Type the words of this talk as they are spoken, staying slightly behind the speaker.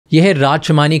ये है राज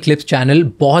Shamani clips channel.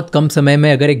 बहुत कम समय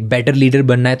में अगर एक बेटर लीडर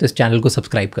बनना है तो इस चैनल को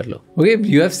सब्सक्राइब कर लो। Okay,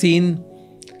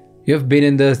 you have been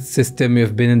in the system, you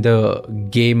have been in the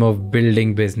game of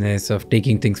building business, of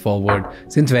taking things forward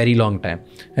since very long time,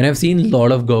 and I've seen a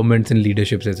lot of governments and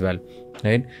leaderships as well,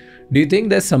 right? Do you think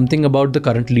there's something about the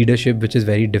current leadership which is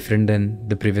very different than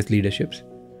the previous leaderships?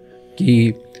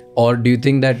 Or do you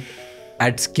think that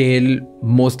at scale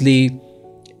mostly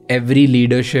every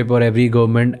leadership or every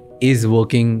government is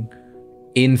working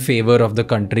in favor of the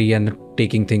country and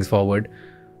taking things forward?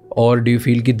 Or do you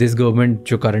feel that this government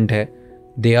जो current है,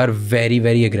 they are very,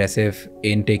 very aggressive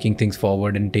in taking things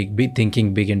forward and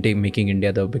thinking big and making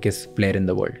India the biggest player in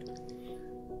the world?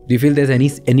 Do you feel there's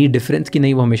any difference कि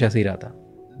नहीं वो हमेशा सही रहा था?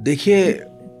 देखिए,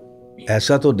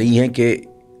 ऐसा तो नहीं है कि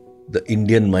the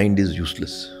Indian mind is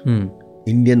useless.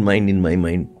 Indian mind,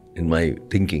 in my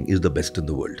thinking, is the best in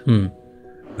the world.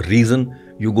 Reason,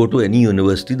 you go to any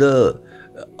university,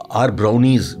 our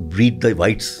brownies beat the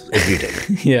whites every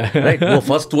time. Yeah. Right? वो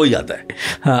first वो ही आता है.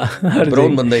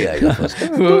 Brown बंदा ही आएगा first.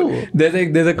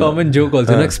 There's a common joke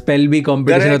also, ना spell bee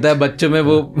competition होता है बच्चों में,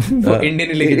 वो Indian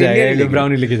ही लेके जाएगा,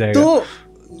 brown ही लेके जाएगा. तो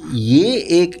ये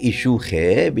एक issue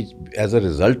है which, as a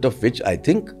result of which I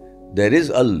think there is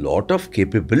a lot of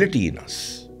capability in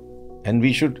us, and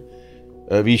we should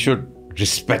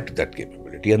respect that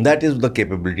capability, and that is the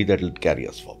capability that will carry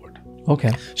us forward.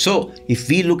 Okay. So, if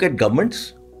we look at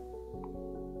governments,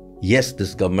 yes,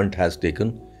 this government has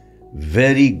taken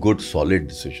very good, solid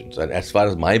decisions. And as far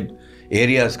as my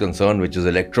area is concerned, which is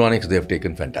electronics, they have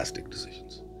taken fantastic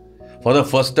decisions. For the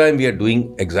first time, we are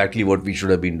doing exactly what we should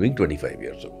have been doing 25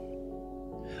 years ago.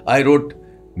 I wrote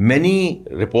many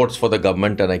reports for the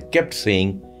government, and I kept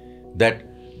saying that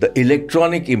the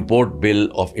electronic import bill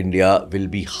of India will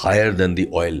be higher than the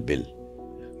oil bill.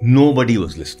 Nobody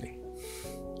was listening.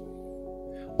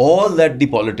 All that the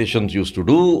politicians used to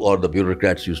do or the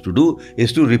bureaucrats used to do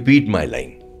is to repeat my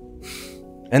line.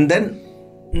 And then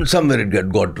somewhere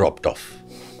it got dropped off.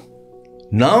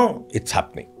 Now it's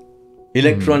happening.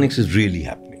 Electronics is really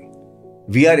happening.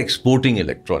 We are exporting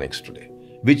electronics today,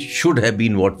 which should have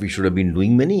been what we should have been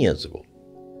doing many years ago.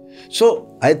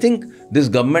 So I think this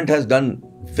government has done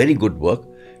very good work.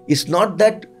 It's not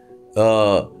that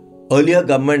earlier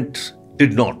governments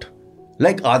did not.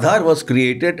 Like Aadhaar was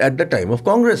created at the time of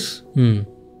Congress.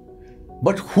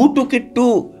 But who took it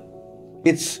to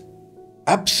its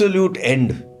absolute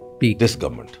end? Peak. This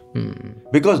government.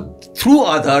 Because through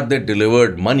Aadhaar they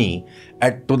delivered money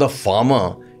to the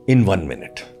farmer in 1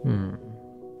 minute.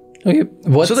 Okay.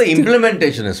 So the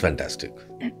implementation is fantastic.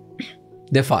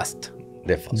 They're fast.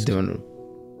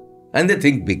 And they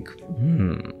think big.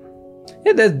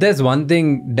 Yeah, there's one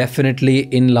thing definitely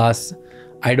in last,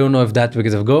 I don't know if that's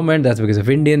because of government, that's because of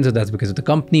Indians, or that's because of the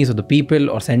companies or the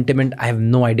people or sentiment. I have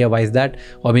no idea why is that,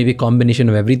 or maybe a combination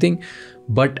of everything.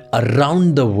 But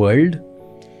around the world,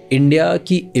 India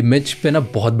की image पे ना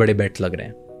बहुत बड़े bets लग रहे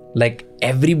हैं. Like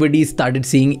everybody started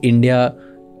seeing India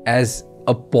as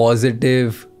a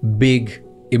positive, big,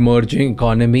 emerging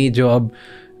economy जो अब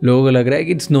लोगों को लग रहा है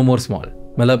कि it's no more small.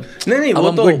 मतलब नहीं अब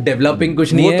हमको डेवलपिंग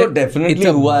कुछ नहीं है. वो तो डेफिनेटली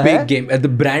हुआ है. Big game. द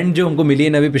ब्रांड जो हमको मिली है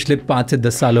ना अभी पिछले 5 से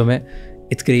 10 सालों में,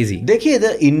 it's crazy. देखिए,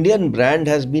 the Indian brand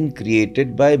has been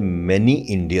created by many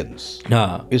Indians.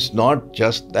 It's not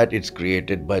just that it's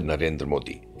created by Narendra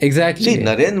Modi. Exactly. See,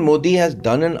 Narendra Modi has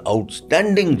done an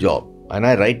outstanding job, and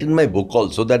I write in my book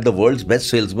also that the world's best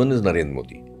salesman is Narendra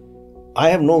Modi. I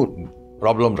have no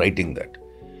problem writing that.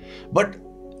 But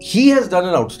he has done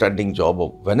an outstanding job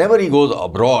of whenever he goes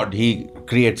abroad, he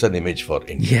creates an image for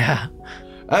India. Yeah.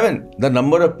 I mean, the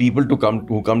number of people who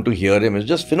come to hear him is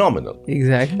just phenomenal.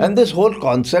 Exactly. And this whole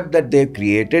concept that they've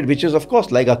created, which is of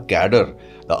course like a cadre,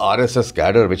 the RSS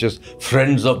cadre, which is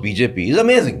friends of BJP, is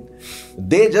amazing.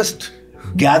 They just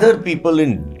gather people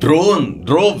in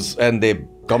droves and they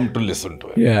come to listen to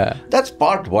him. Yeah. That's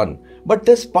part one. But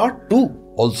there's part two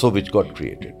also which got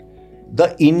created.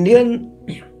 The Indian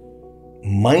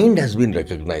mind has been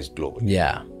recognized globally.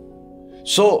 Yeah.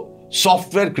 So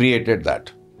software created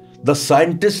that. The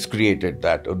scientists created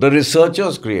that. The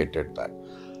researchers created that.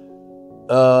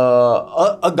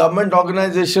 A government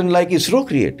organization like ISRO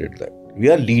created that. We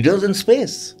are leaders in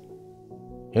space.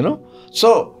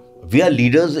 So we are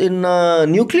leaders in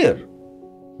nuclear,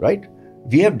 right?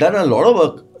 We have done a lot of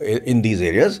work in these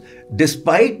areas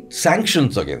despite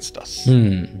sanctions against us.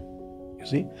 You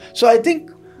see? So I think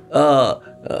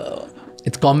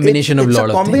It's combination of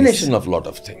lot of things. It's a combination of lot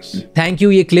of things. Thank you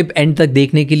ये clip and तक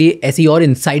देखने के लिए. ऐसी और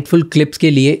insightful clips के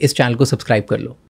लिए इस चैनल को सब्सक्राइब कर लो.